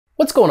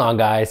What's going on,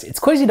 guys? It's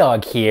Quizzy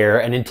Dog here,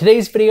 and in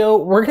today's video,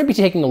 we're going to be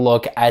taking a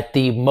look at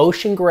the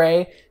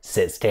Motiongrey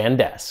Sit-Stand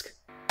Desk.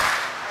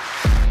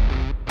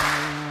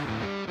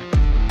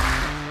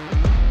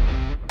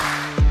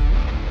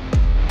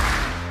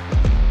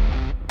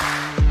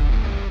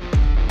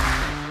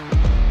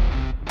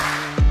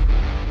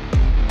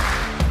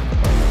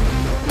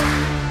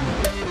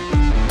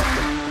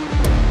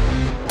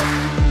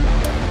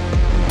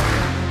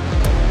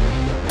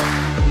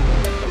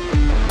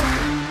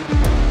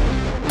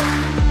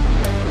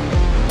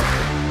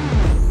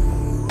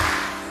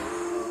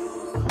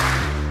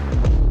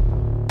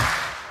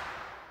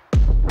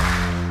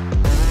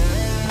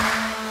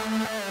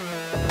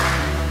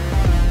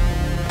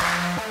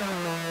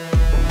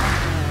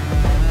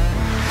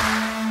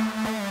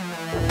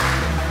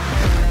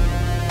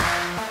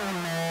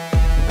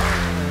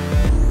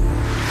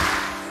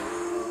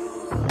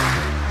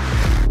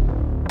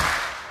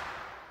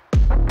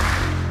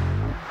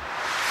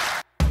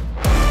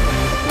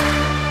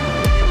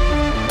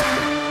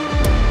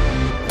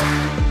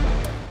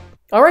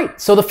 All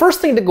right, so the first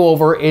thing to go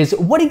over is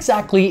what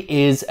exactly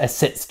is a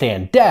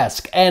sit-stand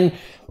desk? And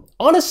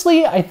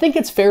honestly, I think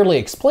it's fairly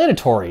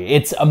explanatory.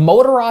 It's a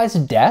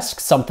motorized desk,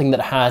 something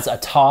that has a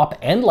top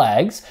and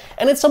legs,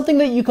 and it's something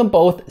that you can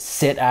both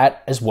sit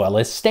at as well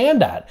as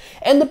stand at.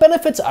 And the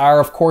benefits are,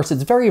 of course,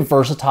 it's very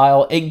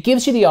versatile. It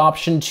gives you the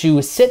option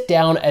to sit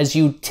down as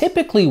you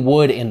typically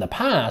would in the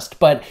past,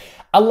 but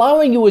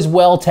allowing you as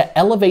well to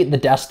elevate the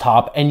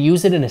desktop and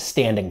use it in a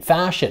standing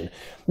fashion.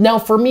 Now,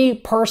 for me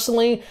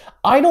personally,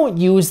 I don't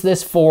use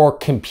this for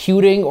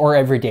computing or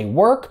everyday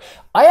work.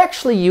 I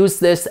actually use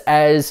this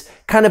as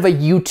kind of a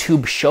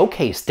YouTube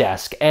showcase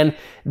desk, and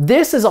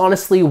this is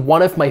honestly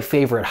one of my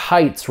favorite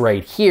heights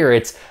right here.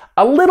 It's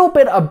a little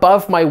bit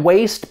above my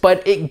waist,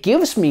 but it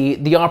gives me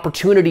the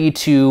opportunity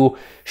to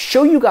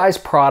show you guys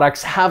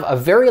products, have a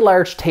very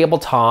large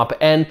tabletop,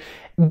 and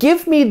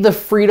give me the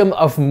freedom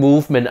of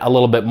movement a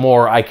little bit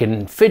more. I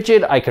can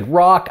fidget, I could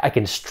rock, I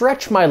can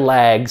stretch my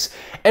legs.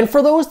 And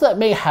for those that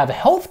may have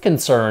health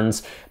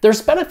concerns,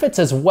 there's benefits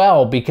as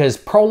well, because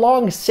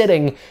prolonged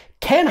sitting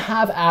can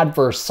have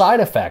adverse side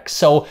effects.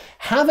 So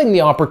having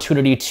the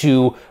opportunity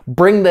to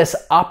bring this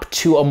up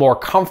to a more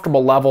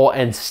comfortable level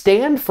and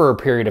stand for a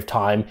period of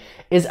time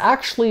is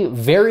actually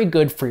very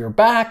good for your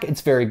back.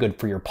 It's very good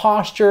for your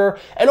posture.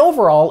 And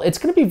overall, it's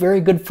going to be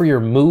very good for your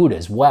mood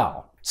as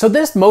well. So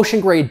this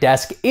Motiongrey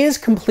desk is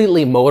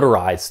completely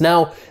motorized.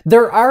 Now,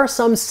 there are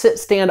some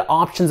sit-stand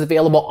options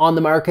available on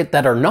the market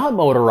that are not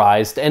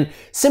motorized, and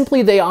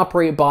simply they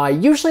operate by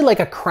usually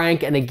like a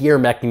crank and a gear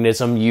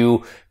mechanism.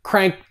 You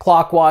crank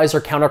clockwise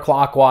or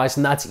counterclockwise,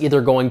 and that's either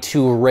going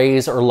to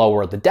raise or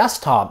lower the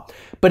desktop.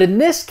 But in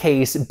this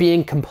case,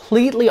 being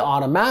completely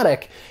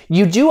automatic,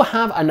 you do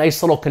have a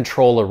nice little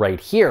controller right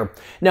here.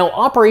 Now,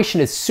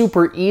 operation is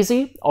super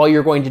easy. All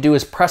you're going to do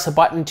is press a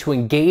button to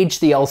engage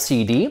the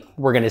LCD.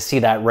 We're going to see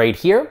that right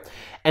here.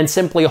 And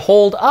simply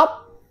hold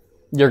up.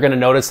 You're going to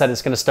notice that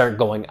it's going to start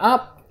going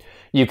up.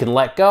 You can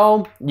let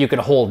go, you can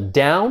hold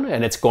down,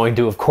 and it's going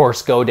to, of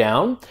course, go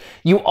down.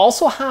 You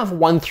also have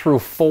 1 through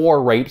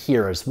 4 right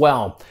here as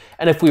well.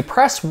 And if we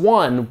press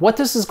 1, what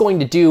this is going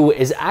to do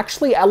is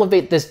actually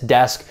elevate this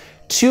desk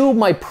to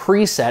my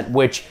preset,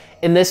 which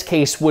in this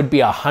case would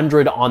be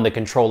 100 on the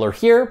controller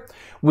here.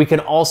 We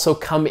can also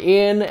come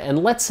in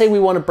and let's say we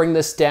want to bring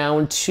this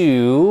down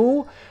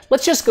to,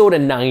 let's just go to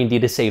 90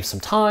 to save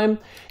some time.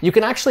 You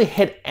can actually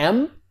hit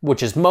M,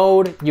 which is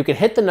mode. You can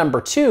hit the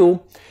number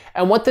 2.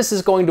 And what this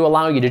is going to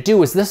allow you to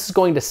do is this is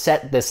going to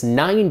set this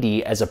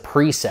 90 as a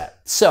preset.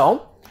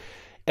 So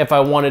if I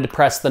wanted to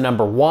press the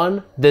number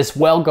 1, this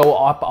will go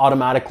up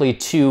automatically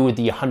to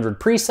the 100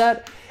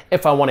 preset.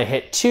 If I want to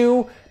hit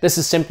 2, this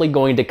is simply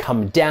going to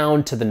come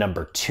down to the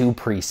number 2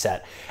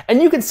 preset.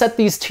 And you can set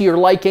these to your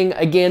liking.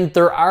 Again,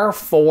 there are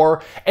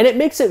 4, and it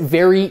makes it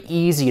very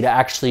easy to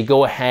actually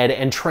go ahead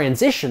and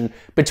transition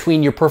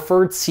between your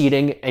preferred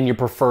seating and your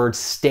preferred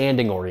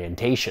standing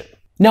orientation.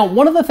 Now,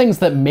 one of the things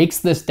that makes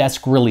this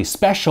desk really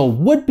special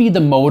would be the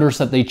motors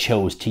that they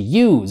chose to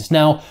use.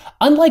 Now,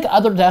 unlike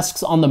other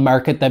desks on the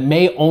market that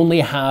may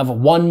only have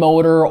one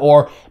motor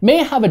or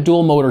may have a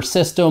dual motor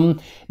system,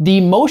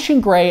 the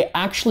Motiongrey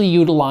actually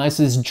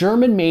utilizes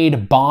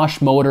German-made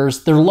Bosch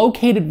motors. They're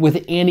located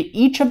within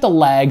each of the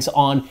legs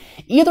on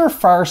either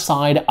far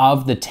side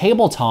of the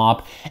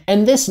tabletop,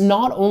 and this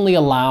not only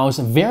allows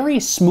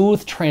very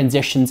smooth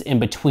transitions in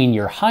between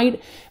your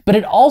height, but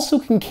it also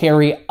can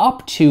carry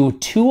up to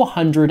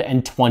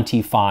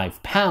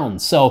 225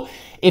 pounds. So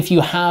if you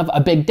have a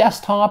big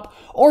desktop,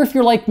 or if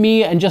you're like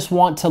me and just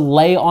want to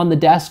lay on the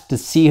desk to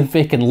see if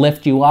it can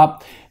lift you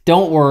up,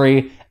 don't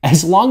worry.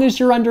 As long as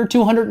you're under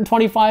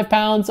 225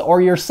 pounds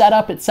or your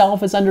setup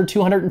itself is under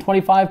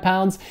 225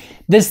 pounds,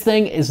 this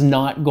thing is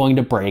not going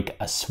to break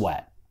a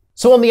sweat.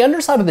 So on the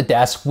underside of the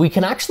desk, we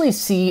can actually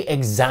see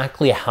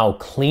exactly how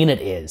clean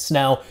it is.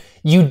 Now,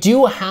 you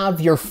do have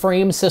your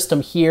frame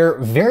system here,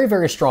 very,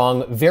 very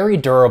strong, very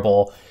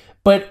durable,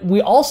 but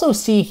we also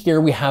see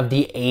here we have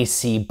the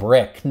AC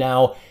brick.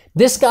 Now,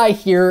 This guy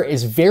here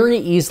is very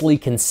easily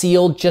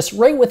concealed just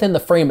right within the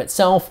frame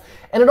itself,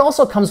 and it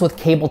also comes with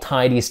cable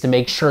tidies to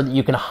make sure that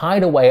you can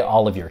hide away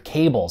all of your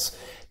cables.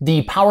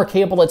 The power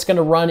cable that's going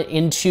to run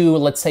into,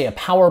 let's say, a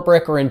power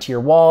brick or into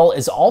your wall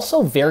is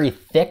also very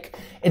thick.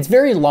 It's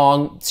very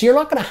long, so you're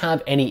not going to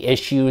have any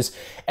issues.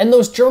 And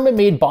those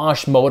German-made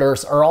Bosch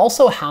motors are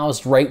also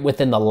housed right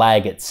within the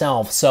lag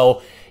itself,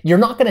 so you're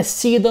not going to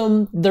see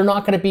them, they're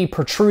not going to be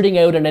protruding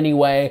out in any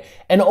way,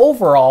 and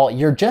overall,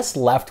 you're just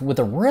left with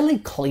a really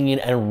clean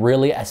and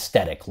really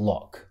aesthetic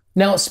look.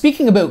 Now,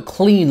 speaking about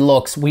clean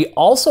looks, we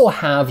also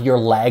have your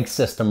lag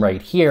system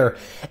right here.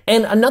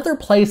 And another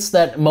place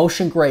that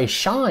Motiongrey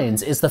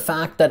shines is the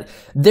fact that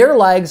their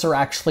lags are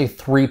actually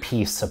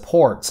 3-piece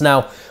supports.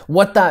 Now,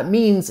 what that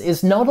means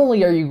is not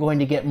only are you going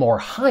to get more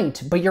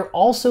height, but you're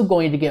also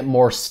going to get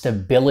more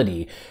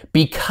stability.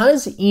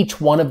 Because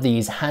each one of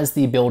these has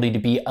the ability to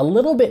be a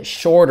little bit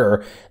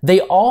shorter, they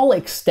all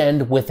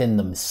extend within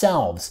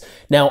themselves.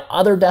 Now,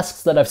 other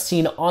desks that I've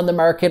seen on the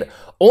market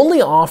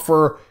only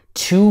offer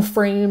 2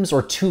 frames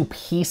or 2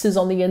 pieces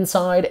on the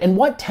inside, and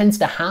what tends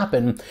to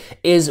happen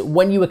is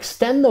when you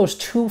extend those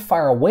too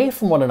far away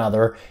from one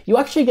another, you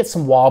actually get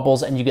some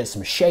wobbles and you get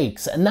some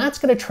shakes, and that's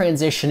going to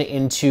transition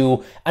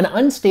into an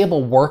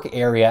unstable work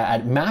area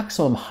at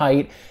maximum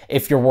height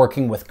if you're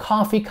working with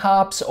coffee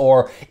cups,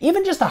 or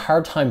even just a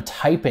hard time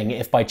typing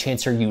if by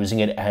chance you're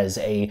using it as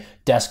a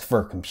desk for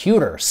a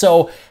computer.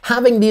 So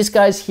having these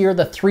guys here,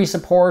 the 3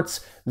 supports,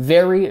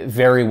 very,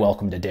 very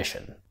welcomed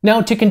addition. Now,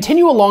 to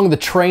continue along the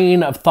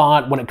train of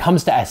thought when it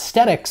comes to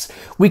aesthetics,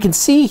 we can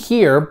see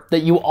here that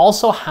you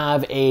also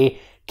have a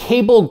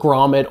cable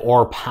grommet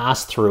or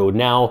pass-through.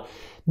 Now,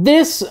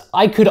 this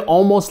I could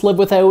almost live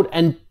without,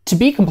 and to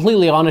be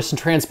completely honest and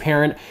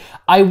transparent,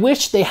 I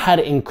wish they had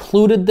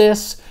included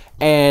this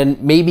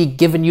and maybe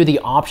given you the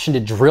option to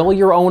drill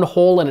your own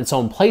hole in its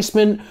own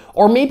placement,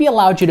 or maybe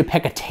allowed you to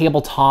pick a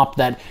tabletop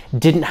that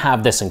didn't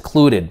have this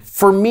included.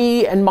 For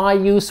me and my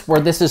use, where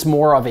this is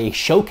more of a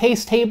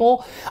showcase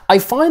table, I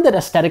find that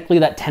aesthetically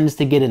that tends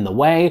to get in the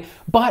way,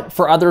 but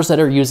for others that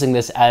are using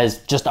this as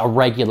just a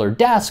regular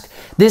desk,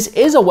 this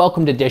is a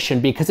welcomed addition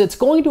because it's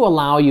going to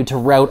allow you to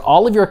route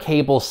all of your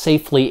cables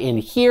safely in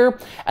here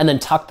and then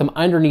tuck them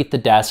underneath the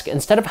desk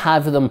instead of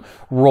having them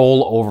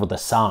roll over the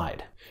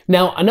side.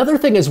 Now, another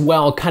thing as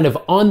well, kind of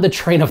on the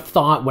train of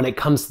thought when it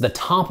comes to the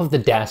top of the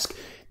desk,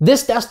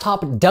 this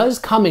desktop does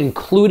come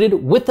included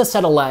with the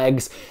set of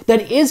legs.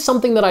 That is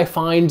something that I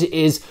find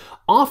is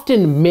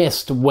often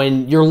missed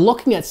when you're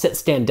looking at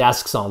sit-stand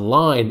desks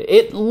online.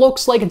 It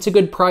looks like it's a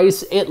good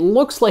price, it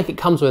looks like it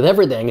comes with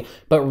everything,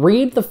 but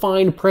read the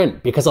fine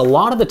print, because a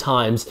lot of the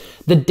times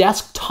the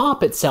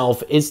desktop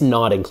itself is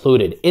not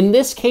included. In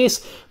this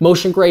case,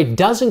 Motiongrey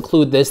does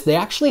include this. They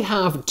actually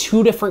have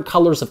 2 different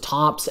colors of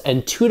tops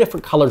and 2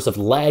 different colors of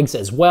legs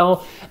as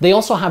well. They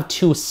also have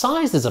 2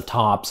 sizes of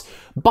tops,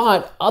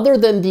 but other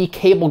than the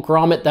cable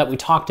grommet that we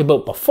talked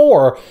about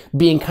before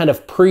being kind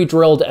of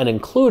pre-drilled and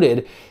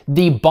included,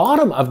 the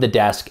bottom of the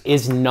desk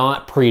is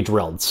not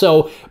pre-drilled.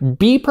 So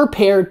be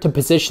prepared to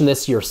position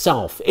this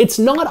yourself. It's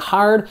not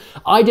hard.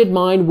 I did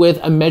mine with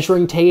a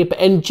measuring tape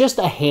and just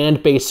a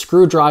hand-based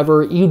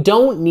screwdriver. You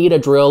don't need a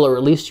drill, or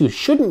at least you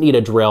shouldn't need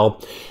a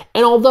drill.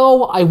 And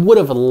although I would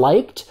have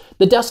liked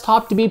the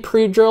desktop to be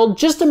pre-drilled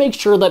just to make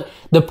sure that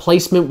the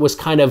placement was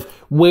kind of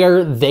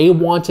where they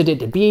wanted it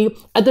to be,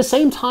 at the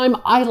same time,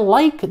 I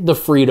like the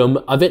freedom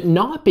of it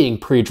not being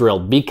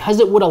pre-drilled because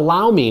it would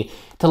allow me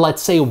to,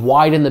 let's say,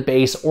 widen the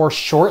base or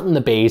shorten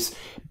the base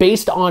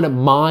based on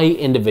my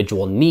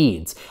individual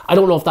needs. I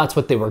don't know if that's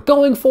what they were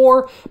going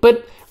for,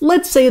 but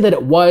let's say that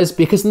it was,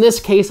 because in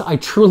this case, I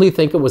truly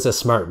think it was a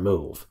smart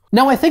move.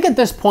 Now, I think at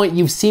this point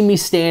you've seen me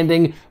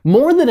standing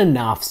more than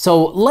enough,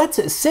 so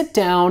let's sit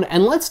down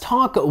and let's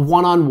talk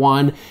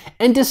one-on-one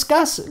and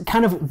discuss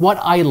kind of what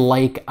I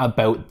like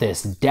about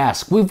this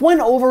desk. We've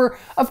went over,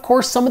 of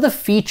course, some of the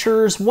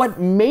features, what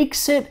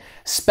makes it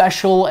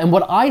special, and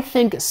what I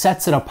think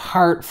sets it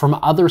apart from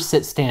other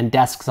sit-stand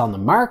desks on the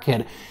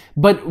market.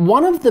 But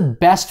one of the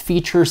best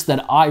features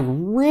that I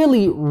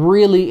really,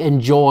 really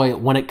enjoy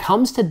when it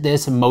comes to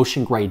this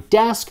Motiongrey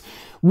desk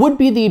would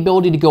be the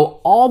ability to go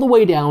all the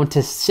way down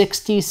to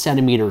 60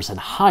 centimeters in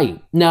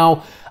height.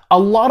 Now, a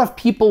lot of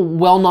people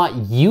will not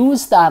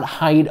use that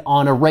height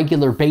on a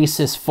regular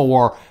basis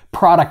for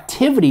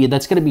productivity.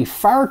 That's going to be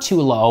far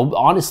too low.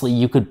 Honestly,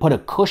 you could put a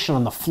cushion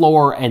on the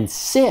floor and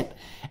sit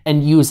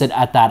and use it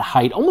at that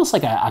height, almost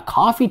like a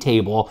coffee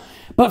table.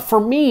 But for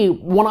me,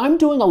 when I'm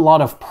doing a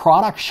lot of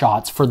product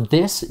shots for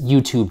this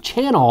YouTube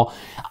channel,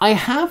 I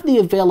have the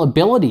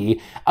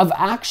availability of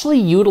actually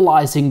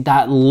utilizing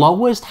that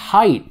lowest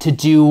height to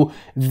do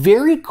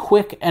very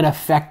quick and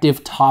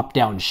effective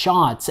top-down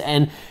shots.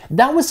 And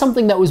that was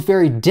something that was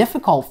very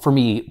difficult for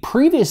me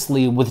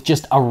previously with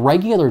just a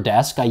regular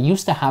desk. I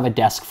used to have a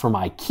desk from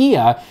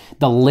IKEA,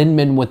 the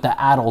Lindman with the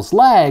Adels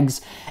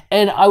legs,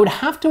 and I would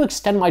have to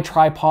extend my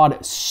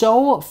tripod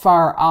so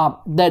far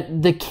up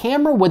that the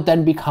camera would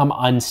then become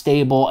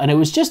unstable, and it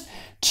was just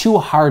too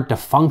hard to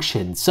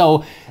function.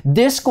 So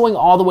this going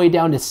all the way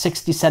down to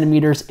 60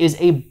 centimeters is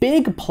a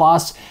big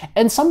plus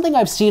and something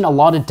I've seen a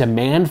lot of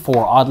demand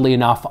for, oddly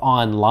enough,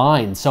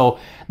 online. So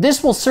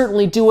this will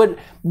certainly do it.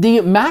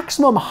 The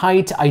maximum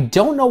height, I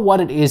don't know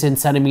what it is in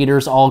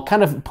centimeters. I'll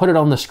kind of put it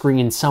on the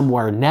screen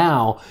somewhere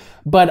now,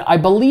 but I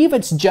believe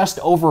it's just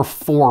over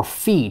 4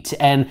 feet.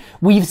 And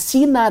we've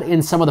seen that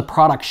in some of the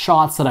product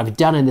shots that I've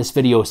done in this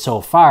video so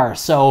far.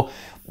 So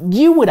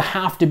you would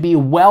have to be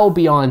well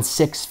beyond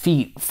 6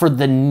 feet for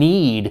the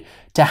need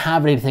to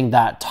have anything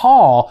that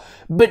tall.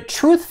 But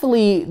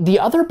truthfully, the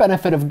other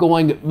benefit of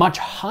going much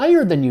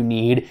higher than you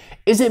need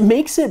is it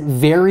makes it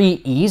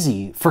very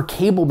easy for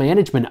cable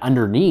management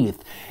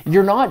underneath.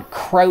 You're not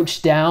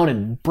crouched down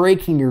and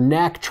breaking your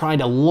neck trying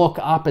to look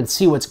up and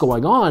see what's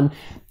going on.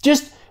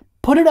 Just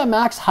put it at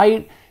max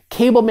height,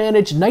 cable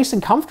manage nice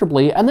and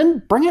comfortably, and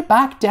then bring it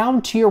back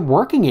down to your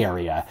working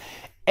area.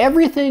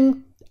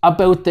 Everything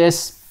about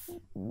this,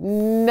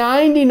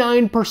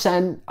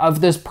 99%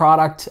 of this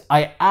product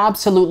I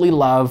absolutely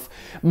love.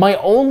 My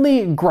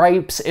only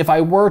gripes, if I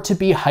were to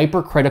be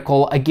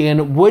hypercritical,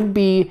 again, would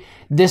be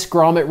this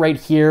grommet right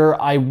here.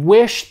 I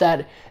wish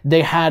that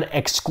they had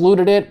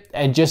excluded it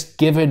and just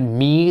given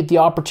me the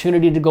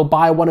opportunity to go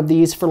buy one of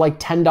these for like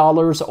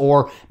 $10,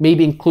 or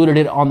maybe included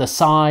it on the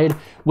side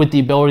with the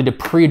ability to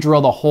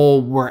pre-drill the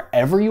hole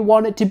wherever you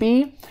want it to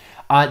be.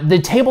 The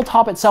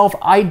tabletop itself,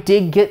 I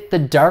did get the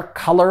dark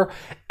color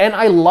and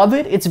I love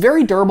it. It's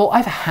very durable.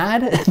 I've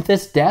had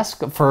this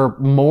desk for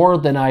more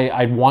than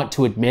I want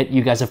to admit.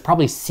 You guys have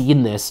probably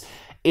seen this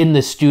in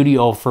the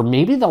studio for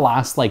maybe the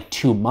last like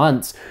 2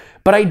 months.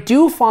 But I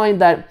do find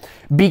that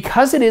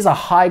because it is a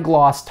high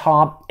gloss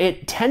top,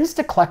 it tends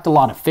to collect a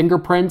lot of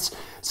fingerprints.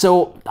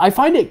 So I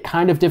find it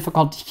kind of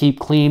difficult to keep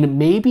clean.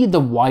 Maybe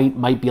the white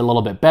might be a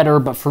little bit better,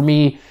 but for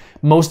me,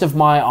 most of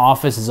my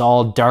office is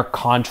all dark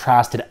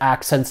contrasted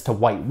accents to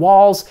white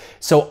walls.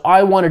 So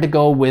I wanted to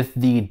go with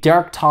the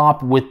dark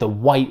top with the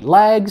white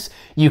legs.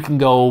 You can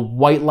go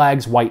white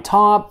legs, white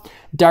top,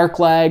 dark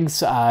legs,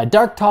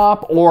 dark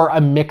top, or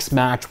a mix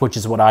match, which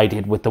is what I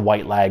did with the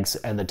white legs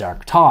and the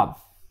dark top.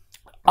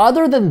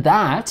 Other than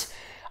that,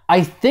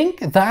 I think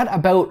that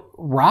about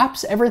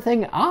wraps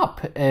everything up.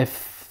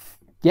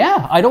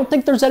 Yeah, I don't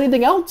think there's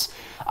anything else.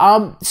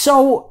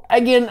 So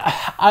again,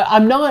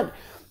 I'm not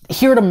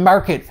here to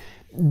market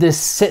this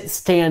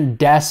sit-stand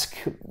desk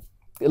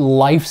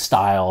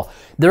lifestyle.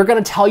 They're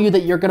gonna tell you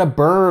that you're gonna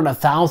burn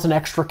 1,000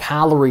 extra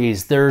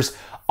calories. There's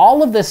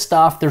all of this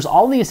stuff, there's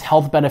all these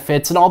health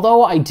benefits, and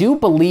although I do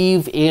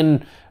believe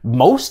in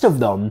most of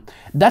them,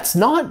 that's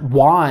not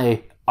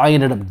why I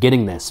ended up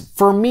getting this.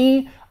 For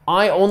me,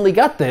 I only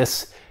got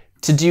this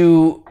to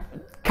do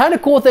kind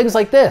of cool things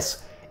like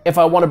this. If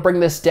I wanna bring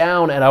this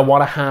down and I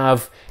wanna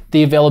have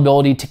the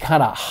availability to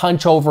kind of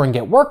hunch over and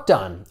get work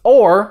done,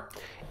 or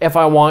if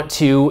I want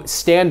to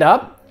stand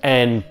up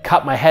and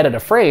cut my head at a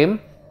frame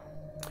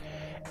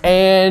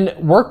and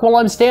work while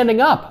I'm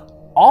standing up.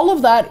 All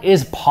of that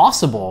is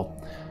possible.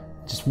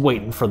 Just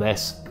waiting for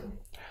this.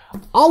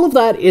 All of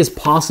that is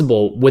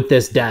possible with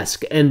this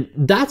desk, and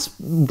that's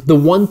the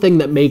one thing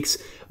that makes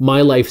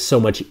my life so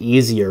much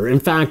easier. In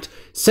fact,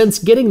 since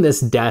getting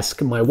this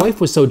desk, my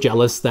wife was so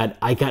jealous that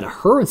I got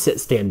her a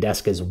sit-stand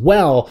desk as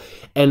well,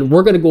 and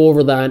we're gonna go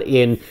over that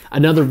in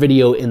another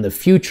video in the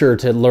future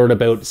to learn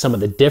about some of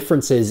the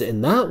differences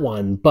in that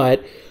one.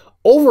 But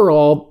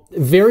overall,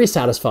 very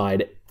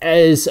satisfied.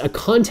 As a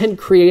content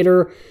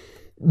creator,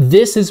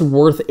 this is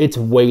worth its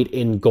weight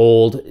in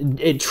gold.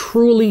 It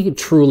truly,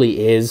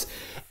 truly is.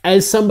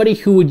 As somebody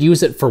who would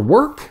use it for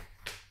work,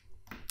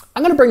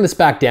 I'm gonna bring this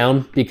back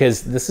down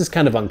because this is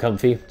kind of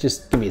uncomfy.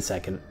 Just give me a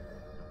second.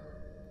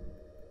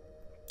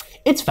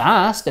 It's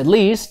fast, at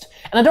least.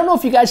 And I don't know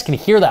if you guys can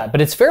hear that, but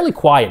it's fairly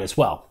quiet as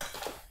well.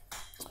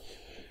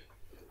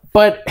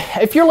 But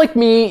if you're like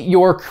me,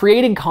 you're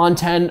creating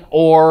content,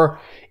 or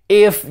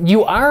if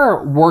you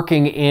are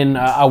working in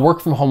a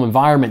work from home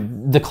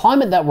environment, the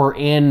climate that we're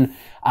in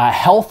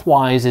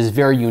health-wise is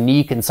very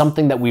unique and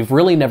something that we've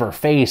really never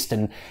faced.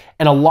 And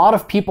a lot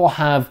of people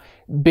have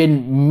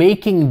been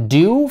making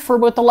do for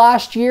about the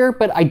last year,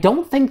 but I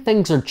don't think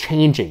things are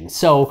changing.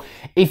 So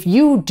if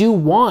you do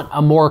want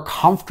a more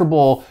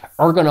comfortable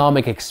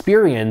ergonomic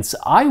experience,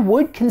 I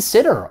would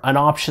consider an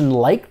option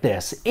like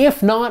this.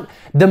 If not,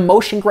 the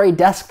Motiongrey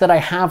desk that I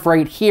have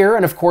right here,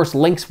 and of course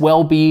links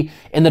will be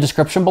in the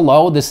description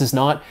below. This is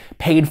not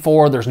paid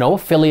for, there's no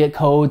affiliate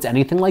codes,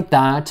 anything like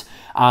that.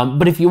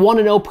 But if you want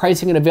to know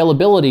pricing and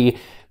availability,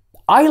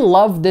 I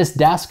love this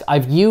desk.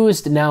 I've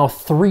used now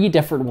 3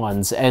 different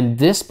ones, and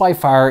this by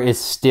far is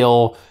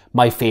still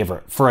my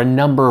favorite for a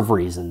number of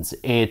reasons.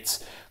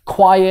 It's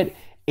quiet,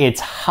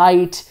 its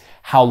height,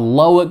 how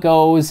low it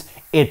goes,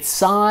 its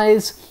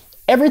size.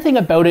 everything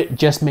about it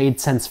just made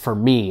sense for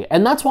me.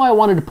 And that's why I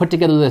wanted to put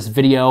together this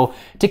video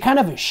to kind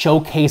of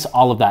showcase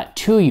all of that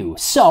to you.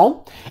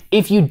 So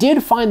if you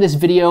did find this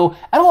video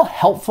at all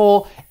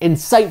helpful,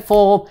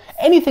 insightful,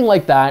 anything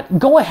like that,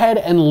 go ahead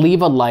and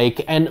leave a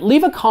like and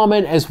leave a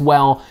comment as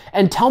well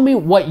and tell me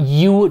what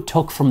you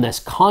took from this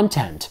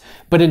content.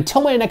 But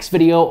until my next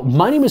video,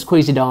 my name is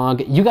Crazy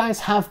Dog. You guys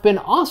have been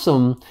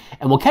awesome,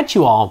 and we'll catch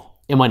you all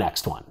in my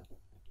next one.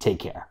 Take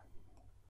care.